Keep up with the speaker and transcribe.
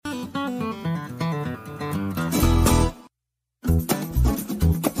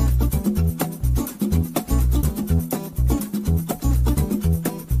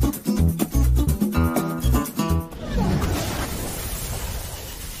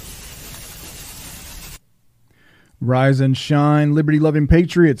Rise and shine, liberty-loving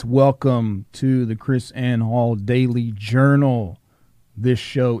patriots. Welcome to the Chris Ann Hall Daily Journal. This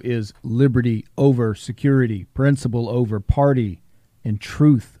show is liberty over security, principle over party, and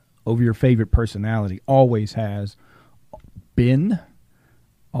truth over your favorite personality. Always has been,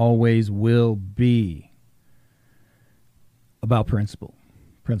 always will be about principle.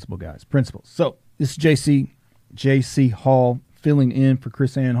 Principle, guys. Principles. So this is JC Hall, filling in for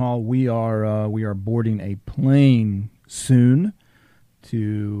Chris Ann Hall. We are boarding a plane soon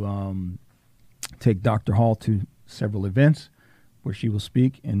to take Dr. Hall to several events where she will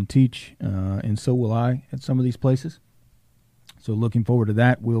speak and teach, and so will I at some of these places. So looking forward to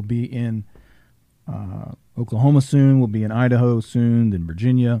that. We'll be in Oklahoma soon. We'll be in Idaho soon, then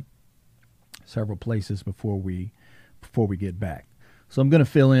Virginia, several places before we get back. So I'm going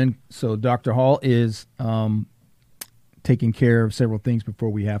to fill in. So Dr. Hall is taking care of several things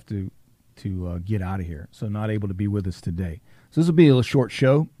before we have to get out of here. So not able to be with us today. So this will be a little short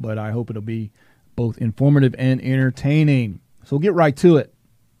show, but I hope it'll be both informative and entertaining. So we'll get right to it.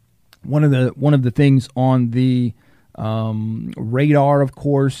 One of the things on the radar, of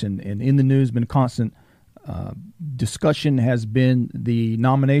course, and in the news, been a constant discussion, has been the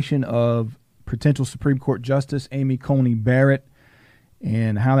nomination of potential Supreme Court Justice Amy Coney Barrett,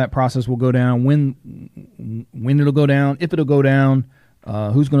 and how that process will go down, when it'll go down, if it'll go down,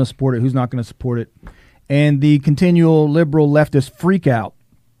 who's going to support it, who's not going to support it, and the continual liberal leftist freakout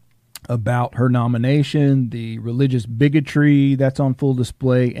about her nomination, the religious bigotry that's on full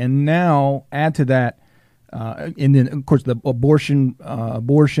display, and now add to that, and then of course the abortion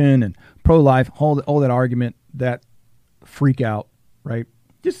and pro-life, all that argument, that freakout, right?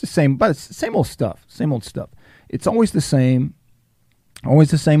 Just the same, but it's the same old stuff. It's always the same.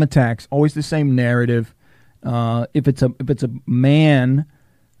 Always the same attacks, always the same narrative. If it's a man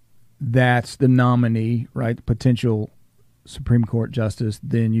that's the nominee, right, the potential Supreme Court justice,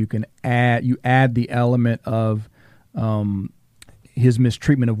 then you add the element of his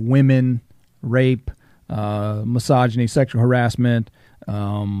mistreatment of women, rape, misogyny, sexual harassment,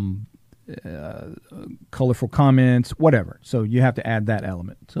 colorful comments, whatever. So you have to add that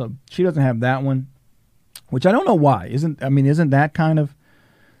element. So she doesn't have that one, which I don't know why. Isn't that kind of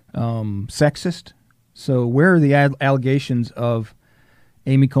sexist? So where are the allegations of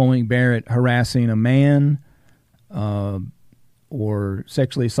Amy Coney Barrett harassing a man, or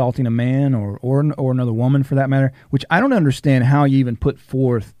sexually assaulting a man, or another woman for that matter? Which I don't understand how you even put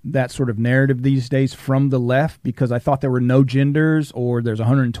forth that sort of narrative these days from the left, because I thought there were no genders, or there's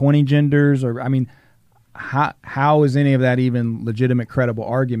 120 genders, or I mean, how is any of that even legitimate, credible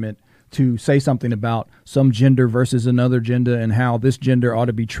argument to say something about some gender versus another gender and how this gender ought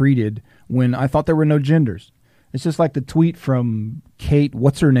to be treated when I thought there were no genders? It's just like the tweet from Kate,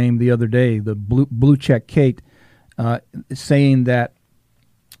 what's her name, the other day, the blue check Kate, saying that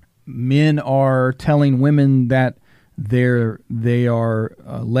men are telling women that they are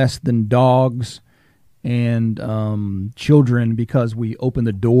less than dogs and children because we open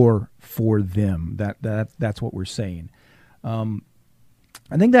the door for them. That's what we're saying.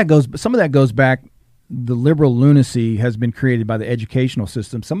 I think some of that goes back. The liberal lunacy has been created by the educational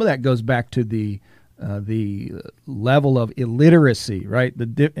system. Some of that goes back to the level of illiteracy, right?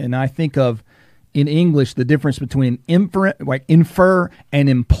 And I think of, in English, the difference between infer and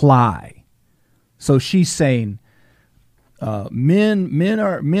imply. So she's saying men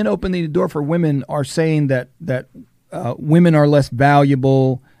opening the door for women are saying that women are less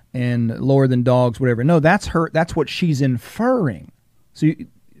valuable and lower than dogs, whatever. No, that's what she's inferring. So,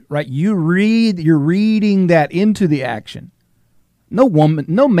 you're reading that into the action. No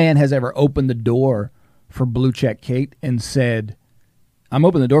man has ever opened the door for Blue Check Kate and said, I'm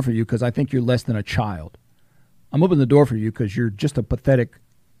opening the door for you because I think you're less than a child. I'm opening the door for you because you're just a pathetic,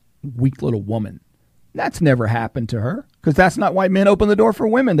 weak little woman. That's never happened to her, because that's not why men open the door for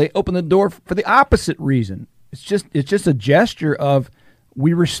women. They open the door for the opposite reason. It's just a gesture of,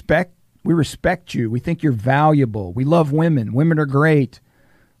 we respect you. We think you're valuable. We love women. Women are great.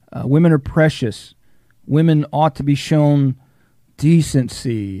 Women are precious. Women ought to be shown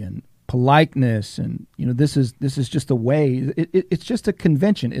decency and politeness, and this is just a way. It's just a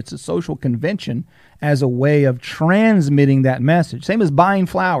convention. It's a social convention as a way of transmitting that message. Same as buying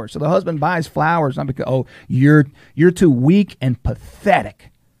flowers. So the husband buys flowers not because you're too weak and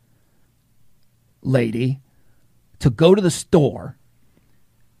pathetic, lady, to go to the store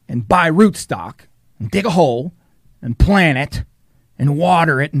and buy rootstock and dig a hole and plant it and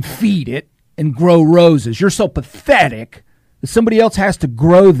water it and feed it and grow roses. You're so pathetic that somebody else has to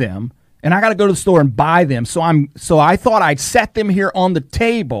grow them, and I got to go to the store and buy them. So I thought I'd set them here on the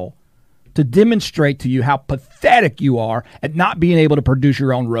table to demonstrate to you how pathetic you are at not being able to produce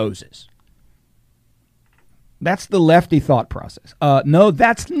your own roses. That's the lefty thought process. No,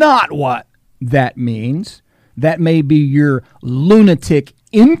 that's not what that means. That may be your lunatic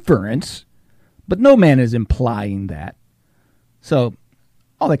inference, but no man is implying that. So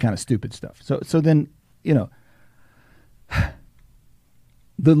all that kind of stupid stuff. So then, the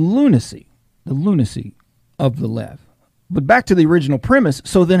lunacy of the left. But back to the original premise.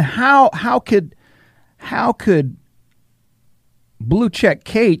 So then how could Blue Check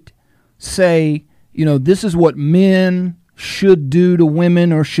Kate say, this is what men should do to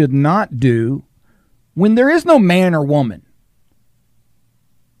women or should not do, when there is no man or woman?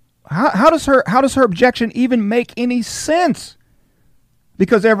 How does her objection even make any sense?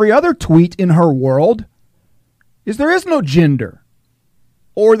 Because every other tweet in her world is there is no gender,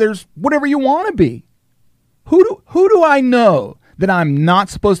 or there's whatever you want to be. Who do I know that I'm not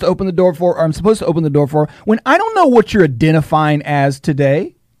supposed to open the door for, or I'm supposed to open the door for, when I don't know what you're identifying as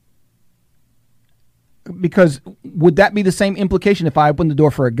today? Because would that be the same implication if I open the door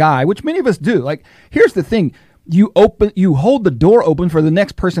for a guy, which many of us do? Like, here's the thing. You hold the door open for the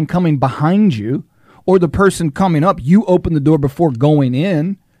next person coming behind you, or the person coming up. You open the door before going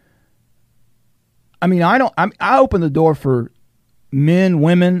in. I mean, I open the door for men,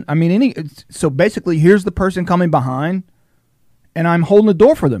 women. I mean, so basically here's the person coming behind and I'm holding the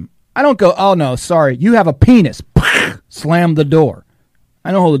door for them. I don't go, oh no, sorry, you have a penis. Slam the door.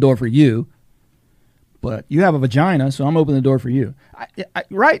 I don't hold the door for you. But you have a vagina, so I'm opening the door for you.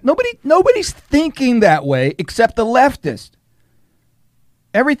 Right? Nobody's thinking that way except the leftist.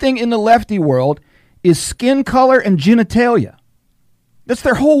 Everything in the lefty world is skin color and genitalia. That's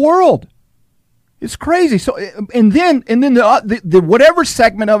their whole world. It's crazy. So, and then the whatever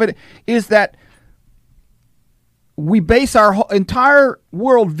segment of it is that we base our entire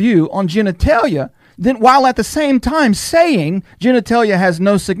worldview on genitalia, then while at the same time saying genitalia has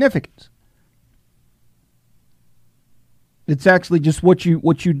no significance. It's actually just what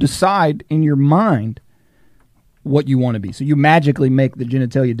you decide in your mind what you want to be. So you magically make the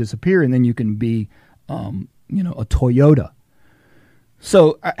genitalia disappear, and then you can be, a Toyota.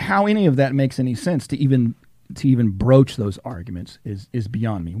 So how any of that makes any sense to even broach those arguments is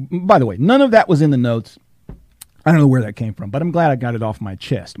beyond me. By the way, none of that was in the notes. I don't know where that came from, but I'm glad I got it off my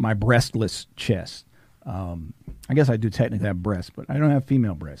chest, my breastless chest. I guess I do technically have breasts, but I don't have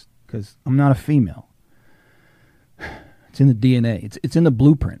female breasts because I'm not a female. It's in the DNA. It's in the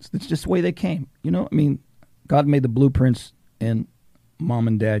blueprints. It's just the way they came. God made the blueprints and mom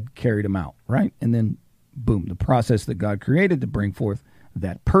and dad carried them out, right? And then, boom, the process that God created to bring forth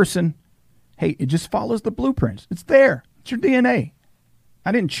that person, hey, it just follows the blueprints. It's there. It's your DNA.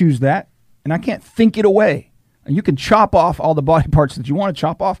 I didn't choose that, and I can't think it away. And you can chop off all the body parts that you want to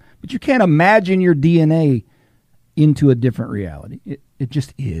chop off, but you can't imagine your DNA into a different reality. It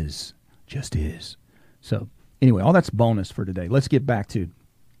just is. Just is. So, anyway, all that's bonus for today. Let's get back to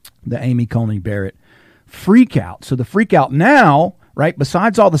the Amy Coney Barrett freak out. So the freak out now, right,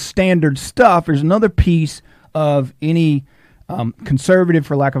 besides all the standard stuff, there's another piece of any conservative,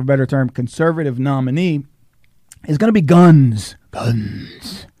 for lack of a better term, conservative nominee is going to be guns.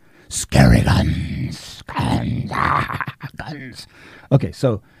 Guns. Scary guns. Guns. Guns. Okay,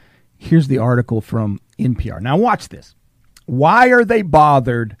 so here's the article from NPR. Now watch this. Why are they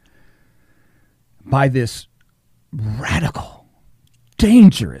bothered by this radical,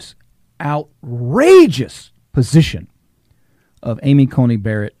 dangerous, outrageous position of Amy Coney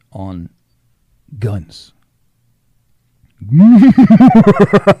Barrett on guns? Guns.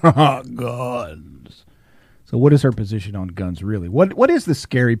 So what is her position on guns, really? What is the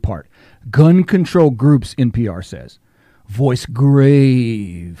scary part? Gun control groups, NPR says, voice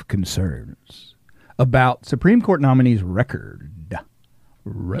grave concerns about Supreme Court nominee's record.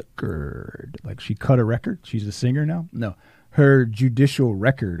 Like she cut a record? She's a singer now? No. Her judicial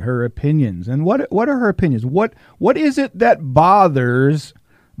record, her opinions. And what are her opinions? What is it that bothers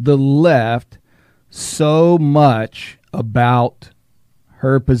the left so much about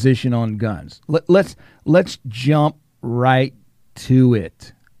her position on guns? Let's jump right to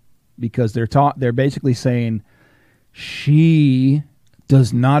it, because they're basically saying she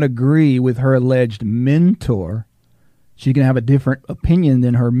does not agree with her alleged mentor. She can have a different opinion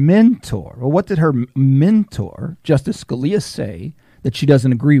than her mentor. Well, what did her mentor, Justice Scalia, say that she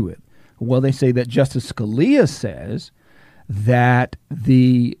doesn't agree with? Well, they say that Justice Scalia says that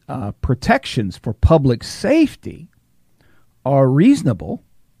the protections for public safety are reasonable.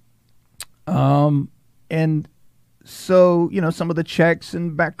 And so, some of the checks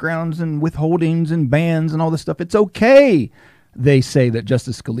and backgrounds and withholdings and bans and all this stuff, it's okay. they say that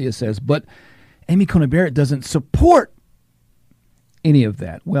Justice Scalia says, but Amy Coney Barrett doesn't support any of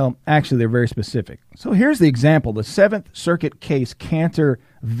that. Well, actually, they're very specific. So here's the example. The Seventh Circuit case Cantor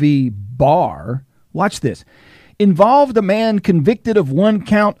v. Barr, watch this, involved a man convicted of one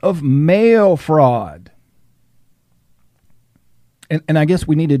count of mail fraud. And I guess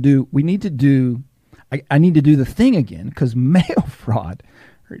I need to do the thing again, because mail fraud,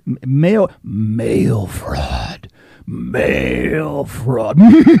 mail fraud, mail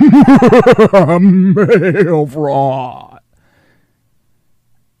fraud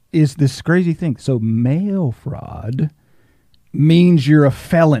is this crazy thing. So mail fraud means you're a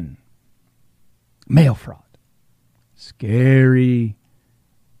felon. Mail fraud. Scary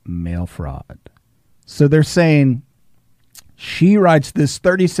mail fraud. So they're saying she writes this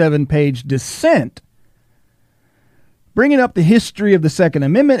 37-page dissent, bringing up the history of the Second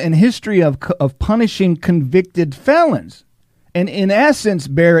Amendment and history of punishing convicted felons. And in essence,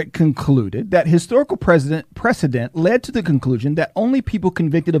 Barrett concluded that historical precedent led to the conclusion that only people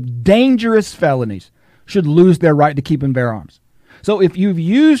convicted of dangerous felonies should lose their right to keep and bear arms. So if you've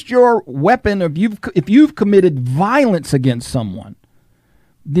used your weapon, if you've committed violence against someone,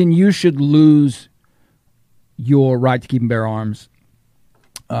 then you should lose your right to keep and bear arms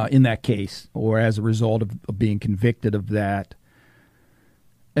in that case, or as a result of being convicted of that.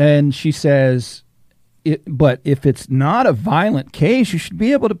 And she says, but if it's not a violent case, you should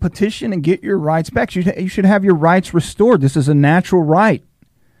be able to petition and get your rights back. You should have your rights restored. This is a natural right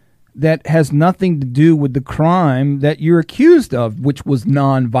that has nothing to do with the crime that you're accused of, which was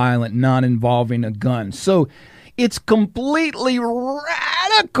non-violent, non-involving a gun. So it's completely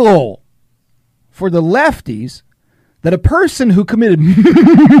radical for the lefties that a person who committed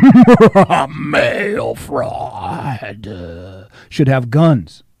mail fraud should have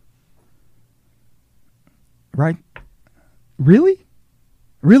guns. Right? Really?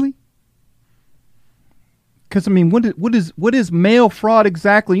 Really? Because, I mean, what is mail fraud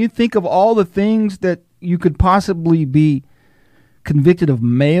exactly? You think of all the things that you could possibly be convicted of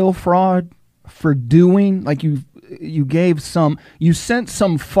mail fraud for doing. Like you sent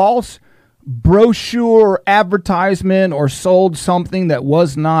some false brochure, advertisement, or sold something that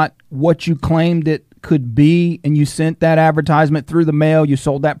was not what you claimed it could be, and you sent that advertisement through the mail, you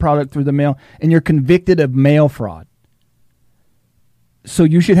sold that product through the mail, and you're convicted of mail fraud. So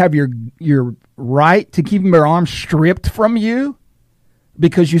you should have your right to keep and bear arms stripped from you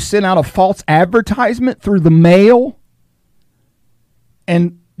because you sent out a false advertisement through the mail?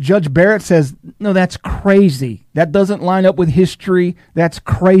 And Judge Barrett says, no, that's crazy. That doesn't line up with history. That's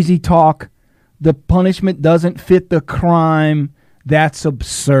crazy talk. The punishment doesn't fit the crime. That's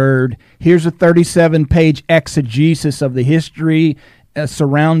absurd. Here's a 37-page exegesis of the history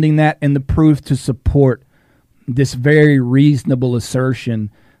surrounding that and the proof to support this very reasonable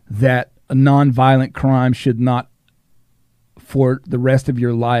assertion that a nonviolent crime should not, for the rest of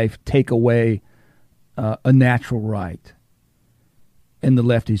your life, take away a natural right. And the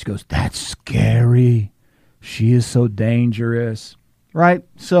lefties goes, that's scary. She is so dangerous. Right?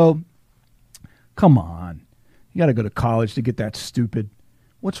 So, come on. You got to go to college to get that stupid.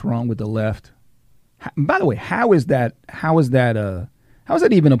 What's wrong with the left? By the way, how is that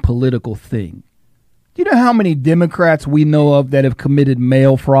even a political thing? Do you know how many Democrats we know of that have committed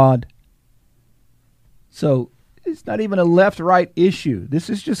mail fraud? So it's not even a left-right issue. This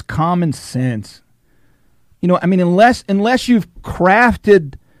is just common sense. You know, I mean, unless you've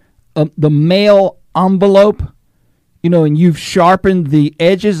crafted the mail envelope, you know, and you've sharpened the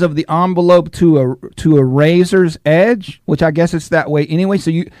edges of the envelope to a razor's edge, which I guess it's that way anyway.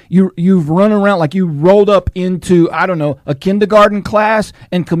 So you've run around like you rolled up into, I don't know, a kindergarten class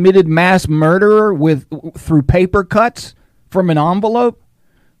and committed mass murder through paper cuts from an envelope.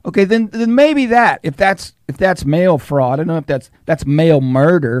 Okay, then maybe if that's mail fraud. I don't know if that's mail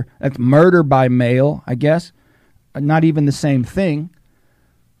murder. That's murder by mail, I guess. Not even the same thing.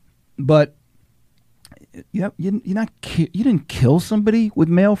 But you didn't kill somebody with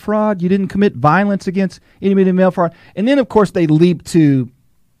mail fraud. You didn't commit violence against anybody with mail fraud. And then, of course, they leap to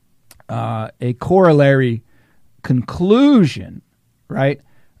a corollary conclusion, right?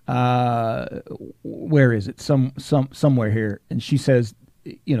 Where is it? Somewhere here. And she says,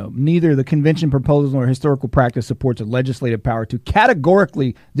 you know, neither the convention proposal nor historical practice supports a legislative power to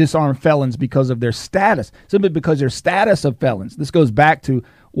categorically disarm felons because of their status, simply because their status of felons. This goes back to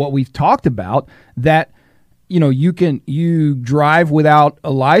what we've talked about, that, you know, you drive without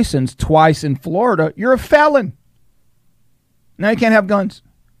a license twice in Florida, you're a felon. Now you can't have guns.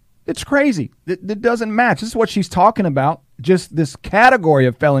 It's crazy. It doesn't match. This is what she's talking about. Just this category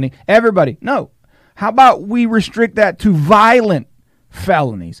of felony. Everybody, no. How about we restrict that to violent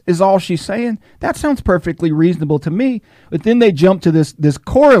felonies, is all she's saying. That sounds perfectly reasonable to me. But then they jump to this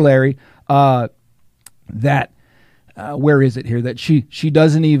corollary that where is it here? That she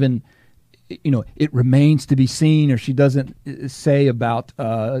doesn't even, it remains to be seen, or she doesn't say about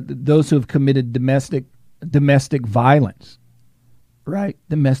those who have committed domestic violence, right?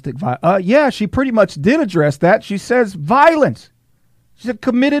 Domestic violence. Yeah, she pretty much did address that. She says violence. She said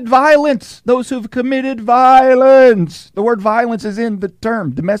committed violence. Those who've committed violence. The word violence is in the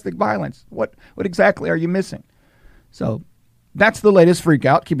term domestic violence. What exactly are you missing? So that's the latest freak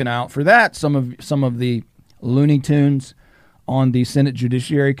out. Keep an eye out for that. Some of the Looney Tunes on the Senate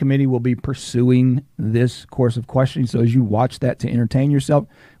Judiciary Committee will be pursuing this course of questioning. So as you watch that to entertain yourself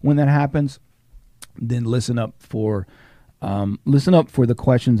when that happens, then listen up for the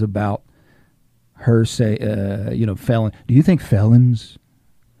questions about her felon. Do you think felons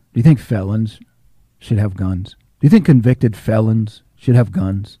should have guns? Do you think convicted felons should have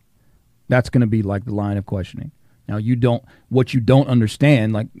guns? That's going to be like the line of questioning. Now what you don't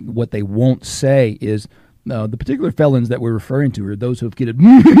understand, like what they won't say is the particular felons that we're referring to are those who have committed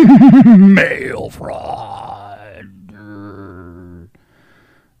mail fraud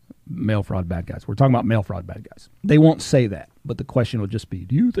bad guys. We're talking about mail fraud bad guys. They won't say that, but the question will just be,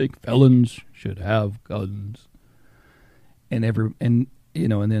 do you think felons should have guns? And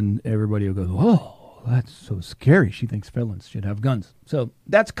then everybody will go, oh, that's so scary. She thinks felons should have guns. So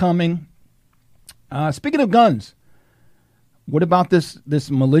that's coming. Speaking of guns, what about this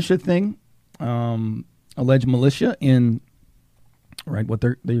militia thing? Alleged militia what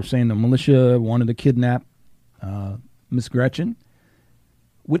they're saying, the militia wanted to kidnap Miss Gretchen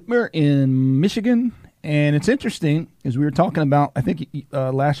Whitmer in Michigan. And it's interesting, as we were talking about, I think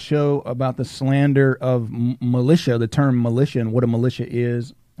last show, about the slander of militia, the term militia, and what a militia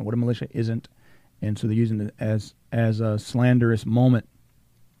is and what a militia isn't. And so they're using it as a slanderous moment.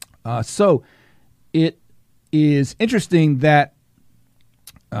 So it is interesting that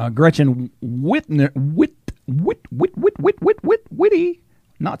Gretchen Whitmer,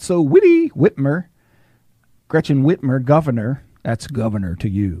 Gretchen Whitmer, governor, that's governor to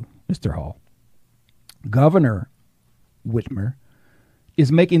you, Mr. Hall. Governor Whitmer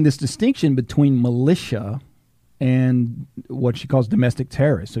is making this distinction between militia and what she calls domestic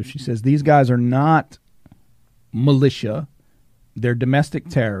terrorists. So she says these guys are not militia, they're domestic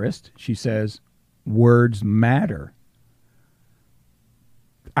terrorists. She says words matter.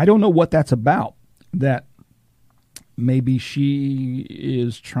 I don't know what that's about. That maybe she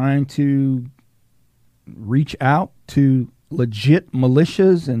is trying to reach out to legit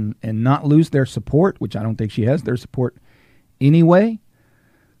militias and not lose their support, which I don't think she has their support anyway.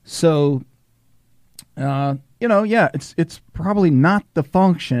 So, it's probably not the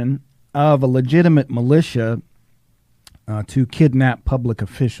function of a legitimate militia to kidnap public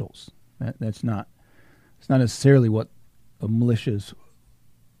officials. It's not necessarily what a militia is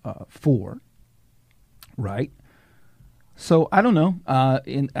for, right? So I don't know.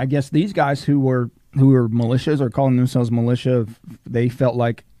 I guess these guys who were militias or calling themselves militia, they felt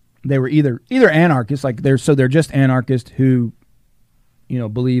like they were either anarchists, like they're just anarchists who,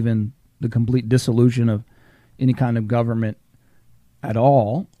 believe in the complete dissolution of any kind of government at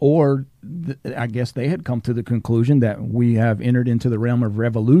all, or I guess they had come to the conclusion that we have entered into the realm of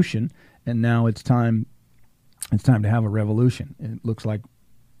revolution, and now it's time to have a revolution. It looks like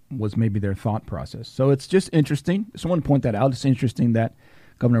was maybe their thought process. So it's just interesting. I just want to point that out. It's interesting that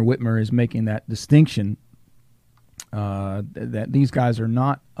Governor Whitmer is making that distinction that these guys are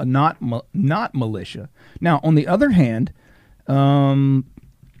not militia. Now, on the other hand,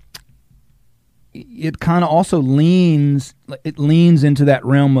 it kind of also leans into that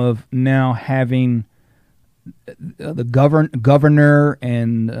realm of now having the governor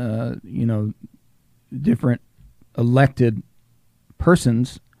and different elected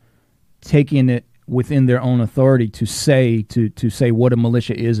persons taking it within their own authority to say what a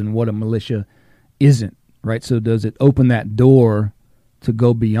militia is and what a militia isn't, right? So does it open that door to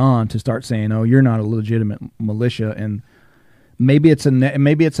go beyond, to start saying, oh, you're not a legitimate militia, and maybe it's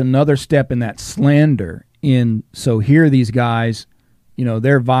another step in that slander. So here these guys,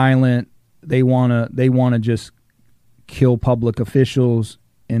 they're violent, they wanna just kill public officials,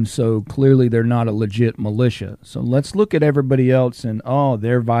 and so clearly they're not a legit militia. So let's look at everybody else and, oh,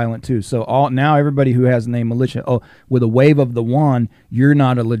 they're violent too. So now everybody who has the name militia, oh, with a wave of the wand, you're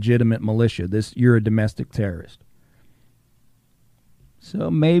not a legitimate militia. You're a domestic terrorist.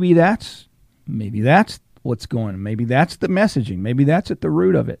 So maybe that's what's going on. Maybe that's the messaging. Maybe that's at the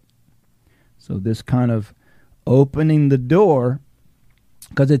root of it. So this kind of opening the door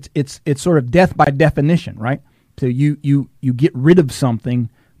because it's sort of death by definition, right? So you get rid of something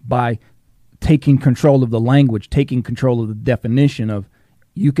by taking control of the language, taking control of the definition of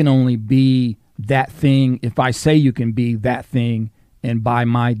you can only be that thing if I say you can be that thing and by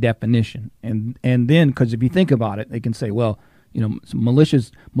my definition. And then, because if you think about it, they can say, well,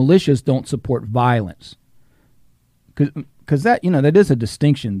 militias don't support violence. Because that is a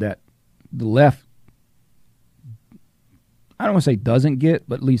distinction that the left, I don't want to say doesn't get,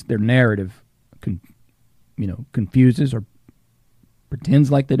 but at least their narrative confuses or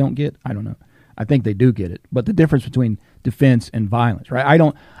pretends like they don't get. I don't know. I think they do get it. But the difference between defense and violence, right? I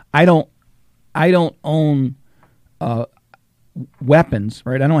don't own weapons,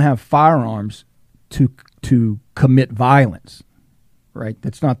 right? I don't have firearms to commit violence, right?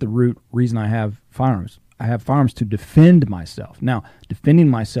 That's not the root reason I have firearms. I have firearms to defend myself. Now, defending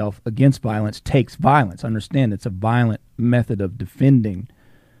myself against violence takes violence. Understand, it's a violent method of defending.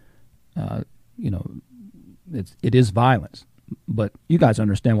 It is violence. But you guys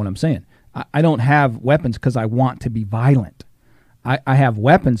understand what I'm saying. I don't have weapons because I want to be violent. I have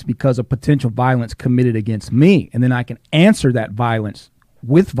weapons because of potential violence committed against me, and then I can answer that violence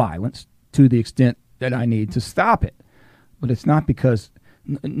with violence to the extent that I need to stop it. But it's not because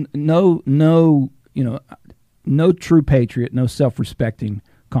no true patriot, no self-respecting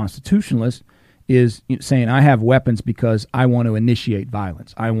constitutionalist is saying I have weapons because I want to initiate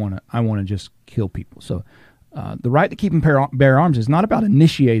violence. I want to just kill people. So the right to keep and bear arms is not about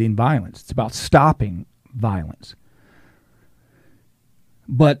initiating violence. It's about stopping violence.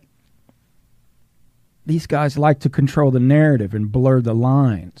 But these guys like to control the narrative and blur the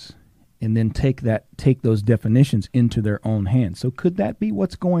lines and then take those definitions into their own hands. So could that be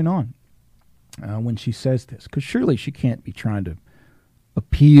what's going on when she says this? Because surely she can't be trying to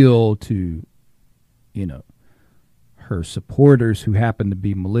appeal to, her supporters who happen to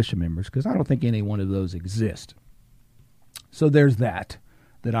be militia members, because I don't think any one of those exist. So there's that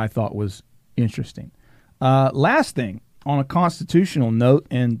I thought was interesting. Last thing, on a constitutional note,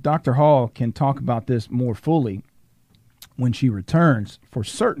 and Dr. Hall can talk about this more fully when she returns for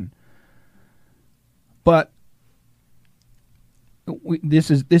certain. But this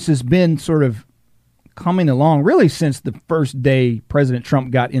has been sort of coming along really since the first day President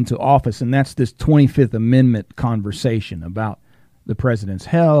Trump got into office, and that's this 25th Amendment conversation about the president's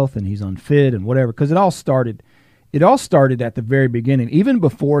health and he's unfit and whatever. Because it all started at the very beginning, even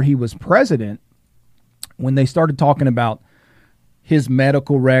before he was president, when they started talking about his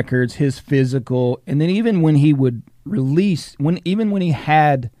medical records, his physical, and then even when he would release, when he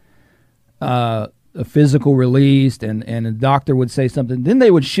had a physical released and a doctor would say something, then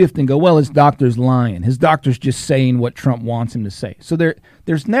they would shift and go, well, his doctor's lying. His doctor's just saying what Trump wants him to say. So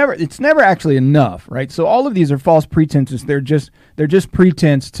it's never actually enough, right? So all of these are false pretenses. They're just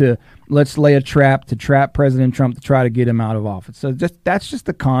pretense to let's lay a trap to trap President Trump to try to get him out of office. So that's just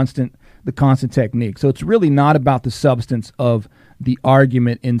the constant technique. So it's really not about the substance of the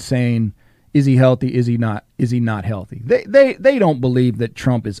argument in saying, is he healthy? Is he not? Is he not healthy? They don't believe that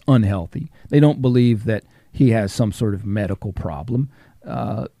Trump is unhealthy. They don't believe that he has some sort of medical problem.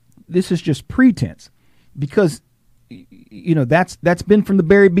 This is just pretense, because that's been from the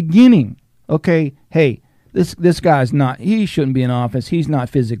very beginning. Okay, hey, this guy's not. He shouldn't be in office. He's not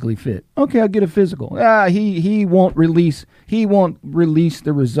physically fit. Okay, I'll get a physical. He won't release. He won't release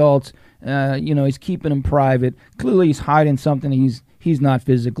the results. He's keeping them private. Clearly, he's hiding something. He's not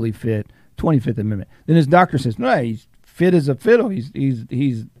physically fit. 25th Amendment. Then his doctor says, no, he's fit as a fiddle.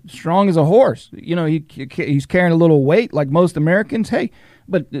 He's strong as a horse. He's carrying a little weight like most Americans. Hey,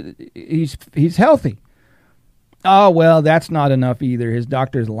 but he's healthy. Oh, well, that's not enough either. His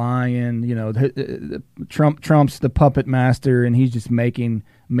doctor's lying. Trump's the puppet master, and he's just making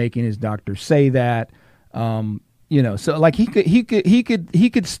his doctor say that. So like he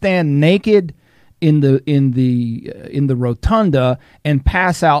could stand naked in the rotunda and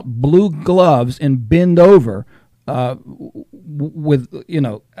pass out blue gloves and bend over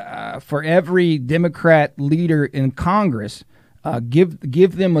for every Democrat leader in Congress, give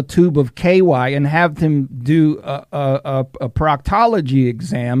them a tube of KY and have them do a proctology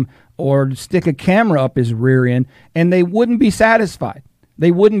exam or stick a camera up his rear end, and they wouldn't be satisfied. They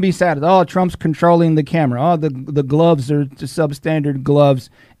wouldn't be satisfied. Oh, Trump's controlling the camera. Oh, the gloves are substandard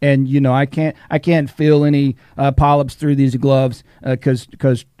gloves, and I can't feel any polyps through these gloves because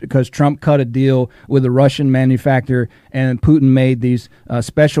Trump cut a deal with a Russian manufacturer, and Putin made these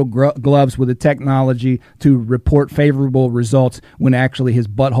special gloves with the technology to report favorable results when actually his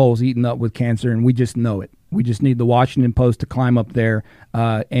butthole's eaten up with cancer, and we just know it. We just need the Washington Post to climb up there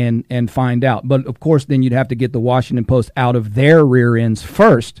and find out. But, of course, then you'd have to get the Washington Post out of their rear ends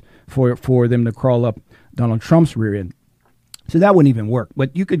first for them to crawl up Donald Trump's rear end. So that wouldn't even work.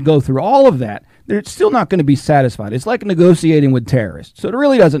 But you could go through all of that. They're still not going to be satisfied. It's like negotiating with terrorists. So it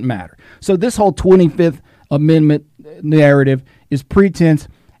really doesn't matter. So this whole 25th Amendment narrative is pretense,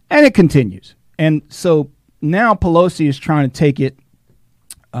 and it continues. And so now Pelosi is trying to take it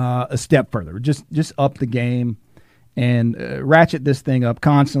a step further, just up the game and ratchet this thing up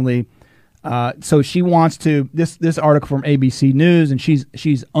constantly. So she wants to this article from ABC News, and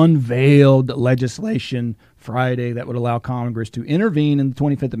she's unveiled legislation Friday that would allow Congress to intervene in the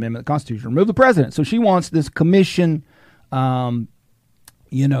 25th Amendment of the Constitution, remove the president. So she wants this commission, to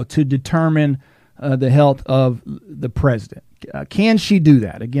determine the health of the president. Can she do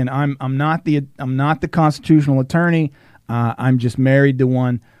that? Again, I'm not the constitutional attorney. I'm just married to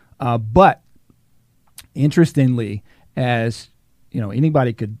one. But interestingly, as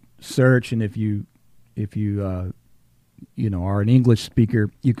anybody could search, and if you are an English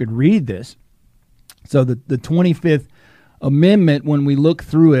speaker, you could read this. So the 25th Amendment, when we look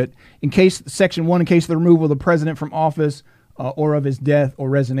through it, Section 1, in case of the removal of the president from office or of his death or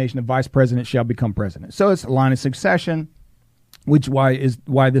resignation, the vice president shall become president. So it's a line of succession, which why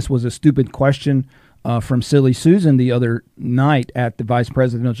this was a stupid question from Silly Susan the other night at the vice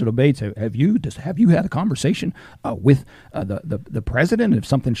presidential debates. Have you had a conversation with the president if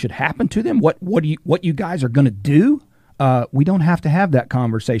something should happen to them? What you guys are going to do? We don't have to have that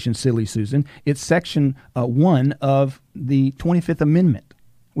conversation, Silly Susan. It's Section 1 of the 25th Amendment.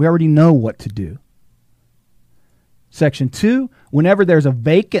 We already know what to do. Section 2, whenever there's a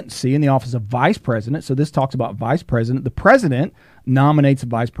vacancy in the office of vice president, so this talks about vice president, the president nominates a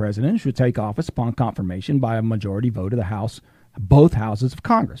vice president who should take office upon confirmation by a majority vote of the House, both houses of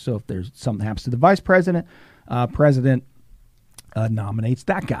Congress. So if there's something happens to the vice president, president nominates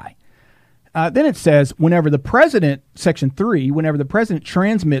that guy. Then it says, whenever the president, Section 3, whenever the president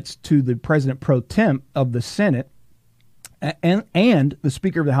transmits to the president pro tem of the Senate and the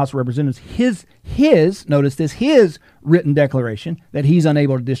Speaker of the House of Representatives his written declaration that he's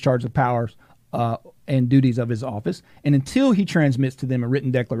unable to discharge the powers and duties of his office, and until he transmits to them a written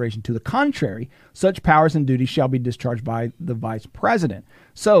declaration to the contrary, such powers and duties shall be discharged by the vice president.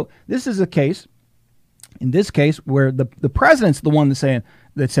 So this is a case, in this case, where the president's the one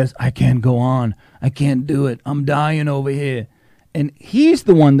that says, I can't go on, I can't do it, I'm dying over here. And he's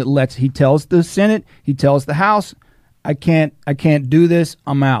the one that he tells the Senate, he tells the House, I can't do this,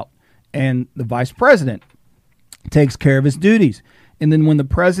 I'm out. And the vice president takes care of his duties. And then when the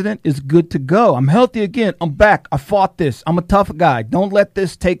president is good to go, I'm healthy again, I'm back, I fought this, I'm a tough guy. Don't let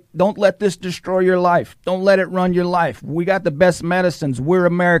this destroy your life. Don't let it run your life. We got the best medicines. We're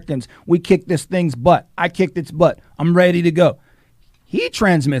Americans. We kicked this thing's butt. I kicked its butt. I'm ready to go. He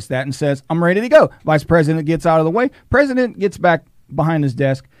transmits that and says, I'm ready to go. Vice president gets out of the way. President gets back behind his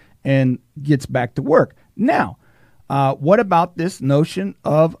desk and gets back to work. Now, what about this notion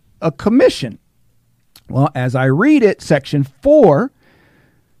of a commission? Well, as I read it, Section 4,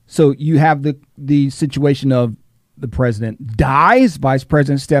 so you have the situation of the president dies, vice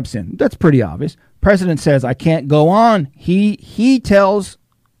president steps in. That's pretty obvious. President says, I can't go on. He tells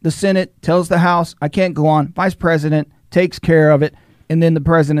the Senate, tells the House, I can't go on. Vice president takes care of it. And then the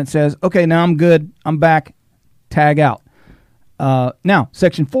president says, okay, now I'm good. I'm back. Tag out. Now,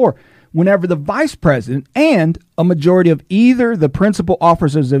 Section 4, whenever the vice president and a majority of either the principal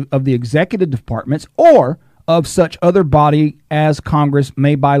officers of the executive departments or of such other body as Congress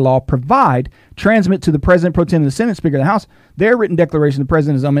may by law provide, transmit to the president pro tem and the Senate Speaker of the House their written declaration the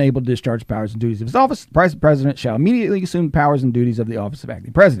president is unable to discharge powers and duties of his office, the president shall immediately assume powers and duties of the office of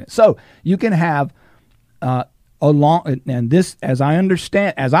acting president. So you can have and this, as I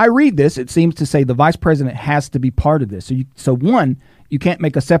understand, as I read this, it seems to say the vice president has to be part of this. So one, you can't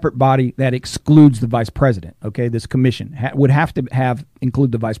make a separate body that excludes the vice president. Okay, this commission would have to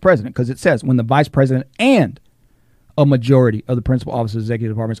include the vice president, because it says when the vice president and a majority of the principal officers of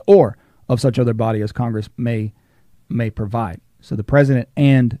executive departments or of such other body as Congress may provide. So the president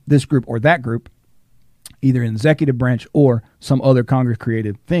and this group or that group, either in the executive branch or some other Congress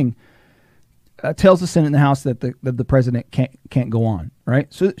created thing, tells the Senate and the House that the president can't go on,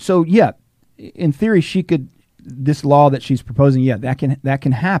 right? So yeah, in theory, she could. This law that she's proposing, yeah, that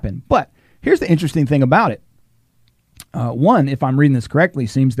can happen. But here's the interesting thing about it. One, if I'm reading this correctly,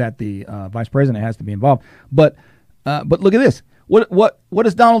 seems that the vice president has to be involved. But look at this. What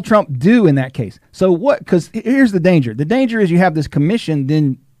does Donald Trump do in that case? So what? Because here's the danger. The danger is you have this commission,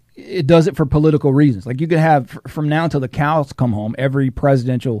 then it does it for political reasons. Like you could have from now until the cows come home, every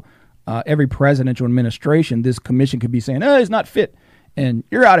presidential every presidential administration, this commission could be saying, oh, he's not fit, and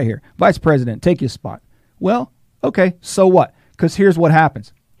you're out of here. Vice President, take your spot. Well, okay, so what? Because here's what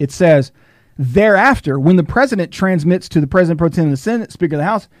happens. It says, thereafter, when the president transmits to the president pro tem of the Senate, Speaker of the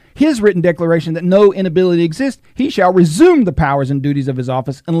House, his written declaration that no inability exists, he shall resume the powers and duties of his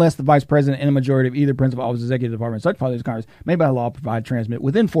office unless the vice president and a majority of either principal office, executive department, such parties of Congress may by law provide transmit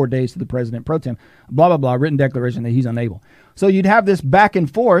within 4 days to the president pro tem, blah, blah, blah, written declaration that he's unable. So you'd have this back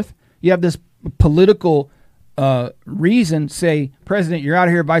and forth. You have this political reason, say, President, you're out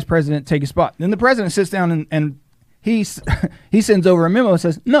of here, Vice President, take your spot. Then the president sits down and he sends over a memo and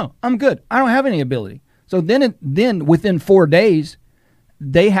says, no, I'm good. I don't have any ability. So then within 4 days,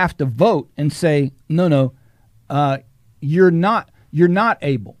 they have to vote and say, no, you're not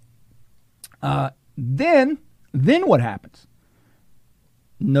able. Then what happens?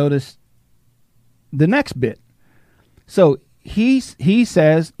 Notice the next bit. So he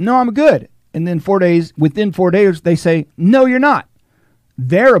says, no, I'm good. And then within 4 days, they say, no, you're not.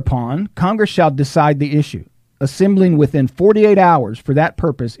 Thereupon, Congress shall decide the issue, assembling within 48 hours for that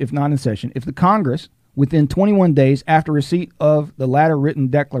purpose, if not in session. If the Congress, within 21 days after receipt of the latter written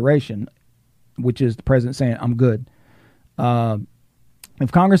declaration, which is the president saying, I'm good,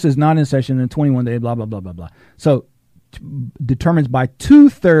 if Congress is not in session in 21 days, blah, blah, blah, blah, blah. So determines by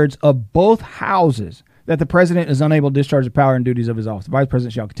 2/3 of both houses that the president is unable to discharge the power and duties of his office. The vice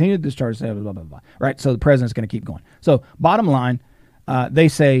president shall continue to discharge, blah, blah, blah, blah. Right? So the president's going to keep going. So bottom line, they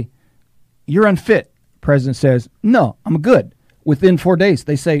say, you're unfit. President says, no, I'm good. Within 4 days,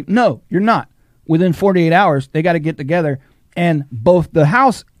 they say, no, you're not. Within 48 hours, they got to get together, and both the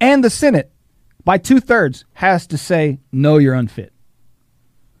House and the Senate, by 2/3, has to say, no, you're unfit.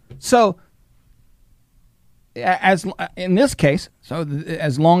 So, as in this case,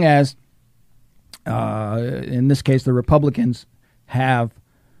 as long as, in this case, the Republicans have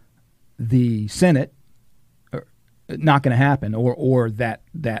the Senate, not going to happen, or let's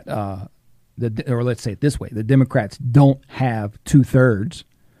say it this way, the Democrats don't have 2/3,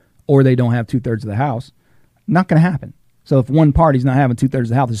 or they don't have 2/3 of the House, not going to happen. So if one party's not having 2/3 of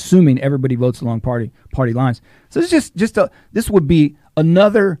the House, assuming everybody votes along party lines, so it's this would be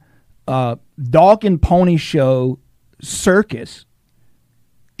another dog and pony show circus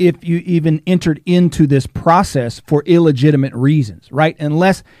if you even entered into this process for illegitimate reasons, right?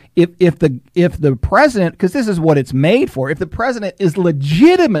 Unless if the president, because this is what it's made for, if the president is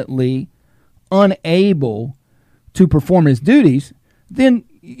legitimately unable to perform his duties, then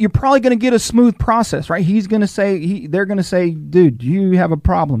you're probably going to get a smooth process, right? He's going to say, they're going to say, dude, you have a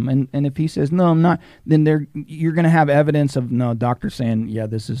problem. And if he says, no, I'm not, then you're going to have evidence of, no, doctor saying, yeah,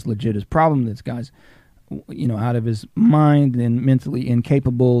 this is legit his problem. This guy's, out of his mind and mentally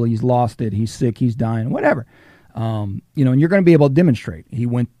incapable. He's lost it. He's sick. He's dying, whatever. And you're going to be able to demonstrate.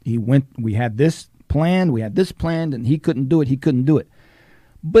 We had this planned, and he couldn't do it.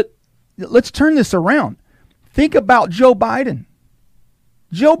 But let's turn this around. Think about Joe Biden.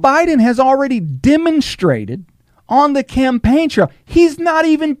 Joe Biden has already demonstrated on the campaign trail. He's not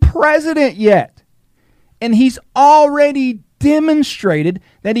even president yet. And he's already demonstrated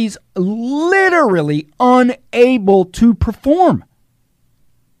that he's literally unable to perform.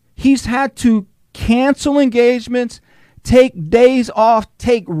 He's had to cancel engagements, take days off,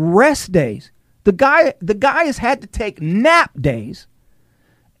 take rest days. The guy has had to take nap days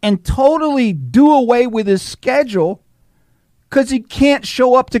and totally do away with his schedule because he can't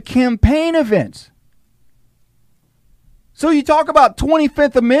show up to campaign events. So you talk about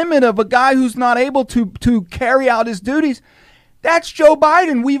 25th Amendment of a guy who's not able to carry out his duties. That's Joe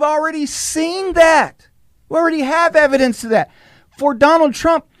Biden. We've already seen that. We already have evidence of that. For Donald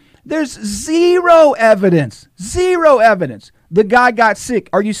Trump, there's zero evidence. Zero evidence. The guy got sick.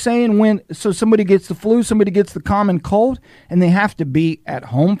 Are you saying so somebody gets the flu, somebody gets the common cold, and they have to be at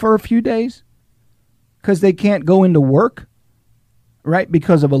home for a few days because they can't go into work, right?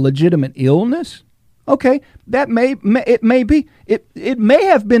 Because of a legitimate illness? Okay, it may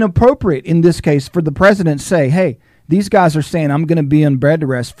have been appropriate in this case for the president to say, hey, these guys are saying I'm going to be on bed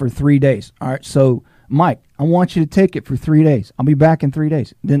rest for 3 days. All right, so Mike, I want you to take it for 3 days. I'll be back in 3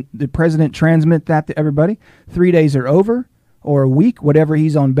 days. Then the president transmit that to everybody. 3 days are over, or a week, whatever,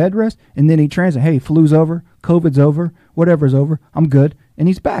 he's on bed rest. And then he transmits, hey, flu's over, COVID's over, whatever's over, I'm good. And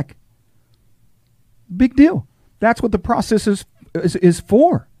he's back. Big deal. That's what the process is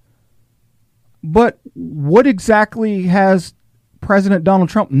for. But what exactly has President Donald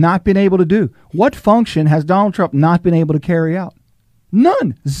Trump not been able to do? What function has Donald Trump not been able to carry out?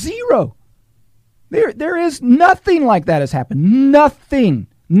 None. Zero. There is nothing like that has happened. Nothing.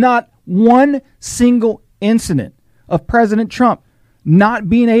 Not one single incident of President Trump not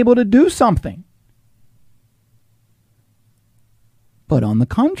being able to do something. But on the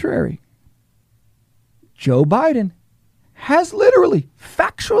contrary, Joe Biden has literally,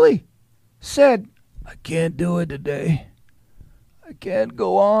 factually said, I can't do it today. I can't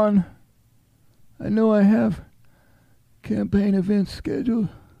go on. I know I have campaign events scheduled,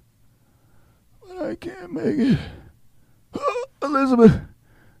 but I can't make it. Oh, Elizabeth,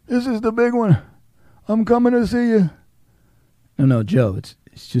 this is the big one. I'm coming to see you. No, Joe,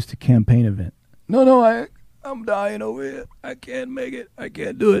 it's just a campaign event. No, I'm dying over here. I can't make it. I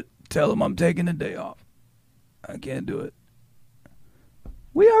can't do it. Tell him I'm taking the day off. I can't do it.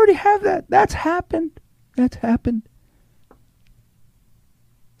 We already have that. That's happened.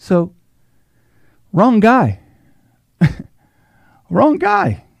 So, wrong guy. Wrong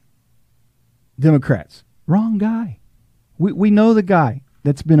guy. Democrats. Wrong guy. We know the guy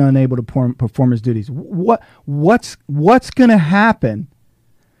that's been unable to perform his duties. What's going to happen?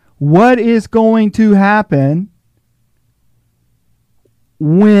 What is going to happen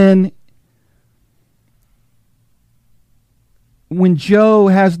when Joe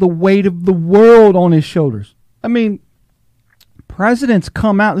has the weight of the world on his shoulders? I mean, presidents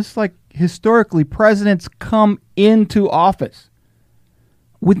come out. This is like historically, presidents come into office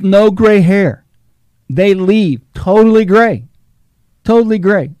with no gray hair. They leave totally gray. Totally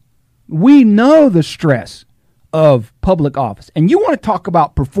gray. We know the stress of public office. And you want to talk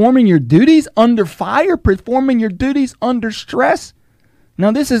about performing your duties under fire, performing your duties under stress?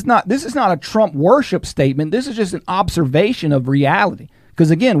 Now, this is not a Trump worship statement. This is just an observation of reality.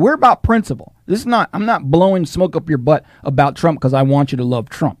 Because again, we're about principle. I'm not blowing smoke up your butt about Trump because I want you to love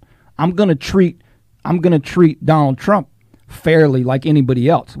Trump. I'm going to treat Donald Trump fairly like anybody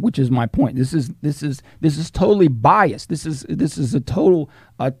else, which is my point. This is totally biased. This is a total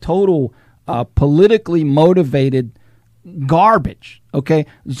politically motivated garbage. Okay,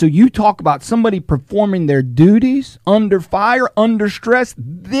 so you talk about somebody performing their duties under fire, under stress.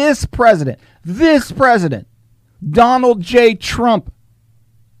 This president, Donald J. Trump,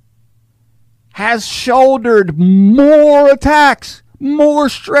 has shouldered more attacks, more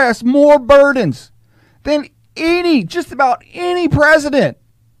stress, more burdens than just about any president,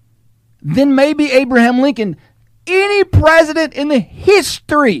 than maybe Abraham Lincoln, any president in the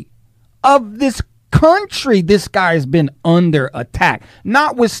history of this country. This guy has been under attack,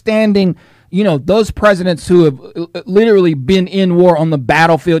 notwithstanding, those presidents who have literally been in war on the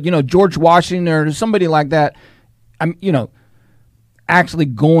battlefield, George Washington or somebody like that. Actually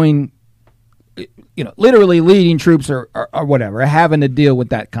going, literally leading troops or whatever, having to deal with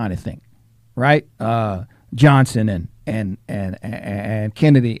that kind of thing, right? Johnson and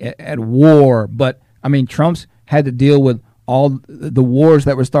Kennedy at war, but Trump's had to deal with all the wars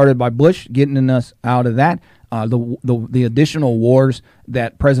that were started by Bush, getting us out of that. The additional wars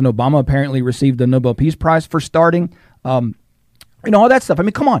that President Obama apparently received the Nobel Peace Prize for starting. All that stuff.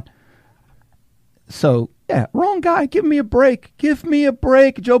 Come on. So, yeah, wrong guy. Give me a break. Joe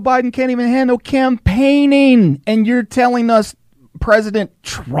Biden can't even handle campaigning. And you're telling us President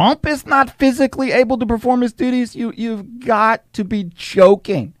Trump is not physically able to perform his duties? You've got to be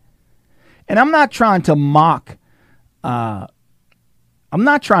joking. And I'm not trying to mock. I'm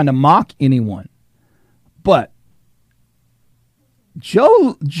not trying to mock anyone, but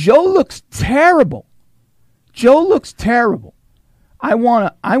Joe looks terrible. I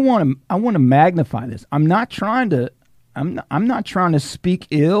want to magnify this. I'm not trying to speak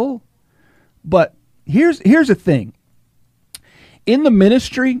ill, but here's the thing. In the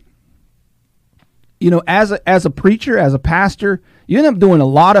ministry, as a preacher, as a pastor, you end up doing a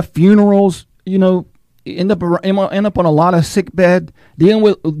lot of funerals, end up on a lot of sick bed, dealing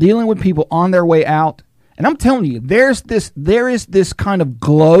with people on their way out. And I'm telling you, there is this kind of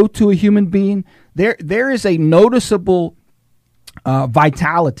glow to a human being. There is a noticeable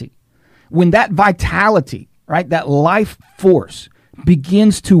vitality. When that vitality, right, that life force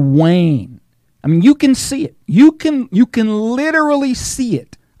begins to wane, you can see it. You can literally see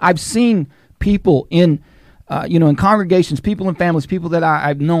it. I've seen people in congregations, people in families, people that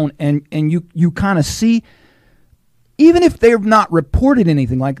I've known, and you kind of see, even if they've not reported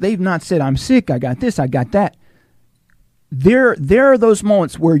anything, like they've not said, I'm sick, I got this, I got that. There are those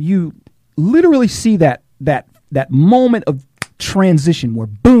moments where you literally see that moment of transition where,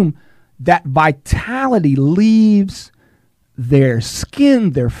 boom, that vitality leaves their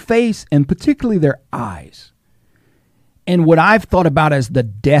skin, their face, and particularly their eyes. And what I've thought about as the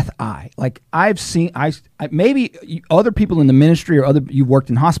death eye, like I've seen, maybe other people in the ministry or you've worked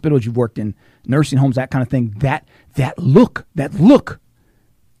in hospitals, you've worked in nursing homes, that kind of thing, that look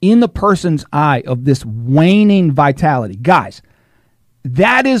in the person's eye of this waning vitality. Guys,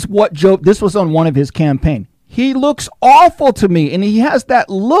 That is what Joe, this was on one of his campaign. He looks awful to me, and he has that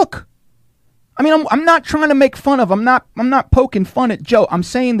look. I mean, I'm not trying to make fun of, I'm not poking fun at Joe. I'm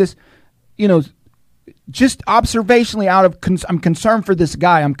saying this, just observationally I'm concerned for this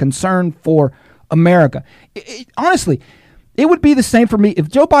guy. I'm concerned for America. Honestly, it would be the same for me if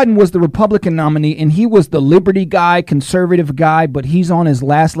Joe Biden was the Republican nominee and he was the liberty guy, conservative guy, but he's on his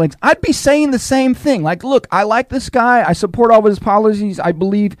last legs. I'd be saying the same thing. Like, look, I like this guy. I support all of his policies. I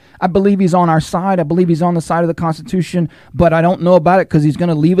believe he's on our side. I believe he's on the side of the Constitution, but I don't know about it because he's going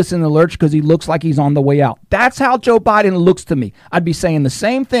to leave us in the lurch because he looks like he's on the way out. That's how Joe Biden looks to me. I'd be saying the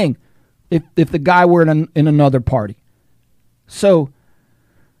same thing if the guy were in another party. So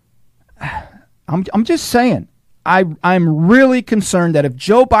I'm just saying. I'm really concerned that if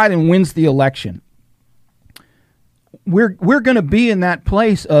Joe Biden wins the election, we're going to be in that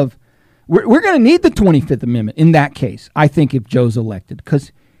place of we're going to need the 25th Amendment in that case. I think if Joe's elected,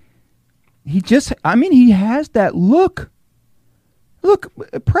 because he has that look. Look,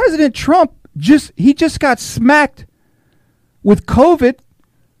 President Trump just got smacked with COVID.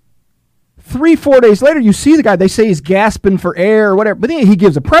 3-4 days later, you see the guy. They say he's gasping for air or whatever. But then he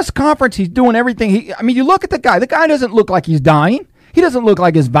gives a press conference. He's doing everything. You look at the guy. The guy doesn't look like he's dying. He doesn't look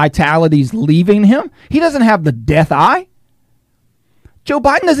like his vitality's leaving him. He doesn't have the death eye. Joe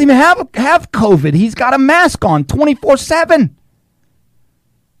Biden doesn't even have COVID. He's got a mask on 24/7.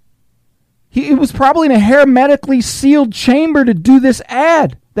 He was probably in a hermetically sealed chamber to do this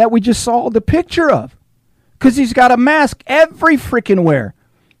ad that we just saw the picture of, because he's got a mask every freaking where.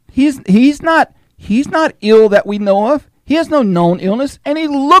 He's not ill that we know of. He has no known illness, and he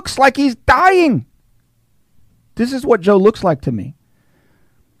looks like he's dying. This is what Joe looks like to me.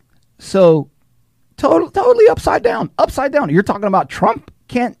 So, totally upside down. Upside down. You're talking about Trump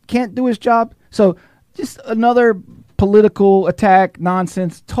can't do his job. So, just another political attack,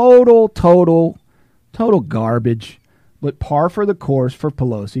 nonsense, total garbage. But par for the course for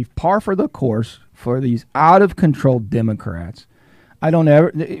Pelosi, par for the course for these out of control Democrats. I don't ever,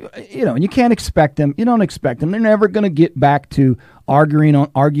 and you can't expect them. You don't expect them. They're never going to get back to arguing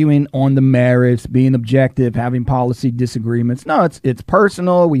on the merits, being objective, having policy disagreements. No, it's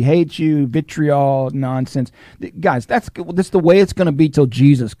personal. We hate you, vitriol, nonsense. Guys, that's the way it's going to be till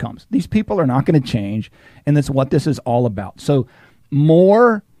Jesus comes. These people are not going to change, and that's what this is all about. So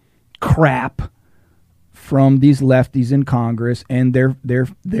more crap from these lefties in Congress and their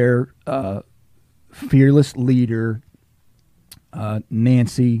fearless leader,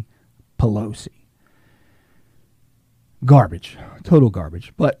 Nancy Pelosi. Garbage. Total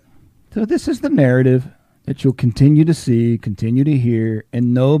garbage. But so this is the narrative that you'll continue to see, continue to hear,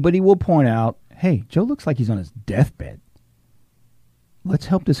 and nobody will point out, hey, Joe looks like he's on his deathbed. Let's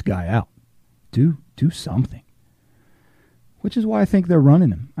help this guy out. Do something. Which is why I think they're running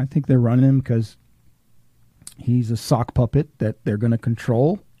him. I think they're running him because he's a sock puppet that they're going to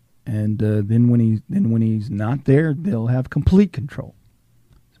control. And then when he's not there, they'll have complete control.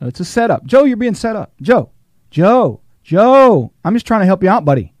 So it's a setup. Joe, you're being set up. Joe, I'm just trying to help you out,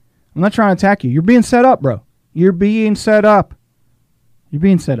 buddy. I'm not trying to attack you. You're being set up, bro. You're being set up.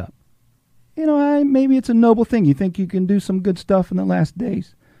 Maybe it's a noble thing. You think you can do some good stuff in the last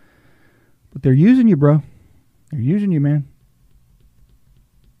days. But they're using you, bro. They're using you, man.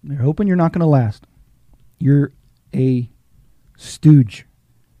 They're hoping you're not going to last. You're a stooge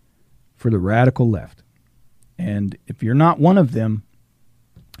for the radical left. And if you're not one of them,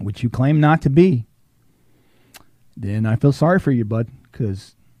 which you claim not to be, then I feel sorry for you, bud,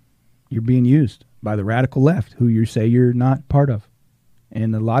 because you're being used by the radical left, who you say you're not part of.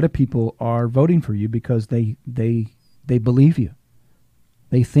 And a lot of people are voting for you because they believe you.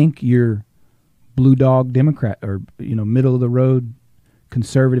 They think you're blue dog Democrat or middle of the road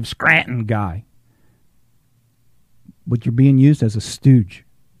conservative Scranton guy. But you're being used as a stooge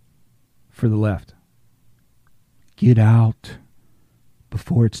for the left. Get out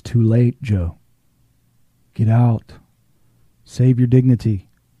before it's too late, Joe. Get out. Save your dignity.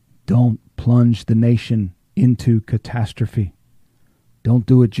 Don't plunge the nation into catastrophe. Don't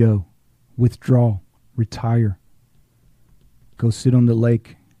do it, Joe. Withdraw. Retire. Go sit on the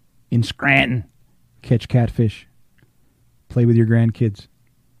lake in Scranton. Catch catfish. Play with your grandkids.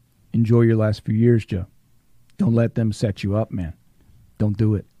 Enjoy your last few years, Joe. Don't let them set you up, man. Don't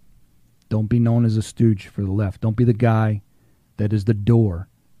do it. Don't be known as a stooge for the left. Don't be the guy that is the door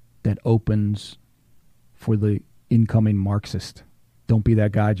that opens for the incoming Marxist. Don't be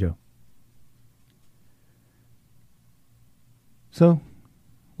that guy, Joe. So,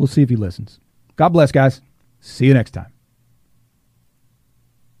 we'll see if he listens. God bless, guys. See you next time.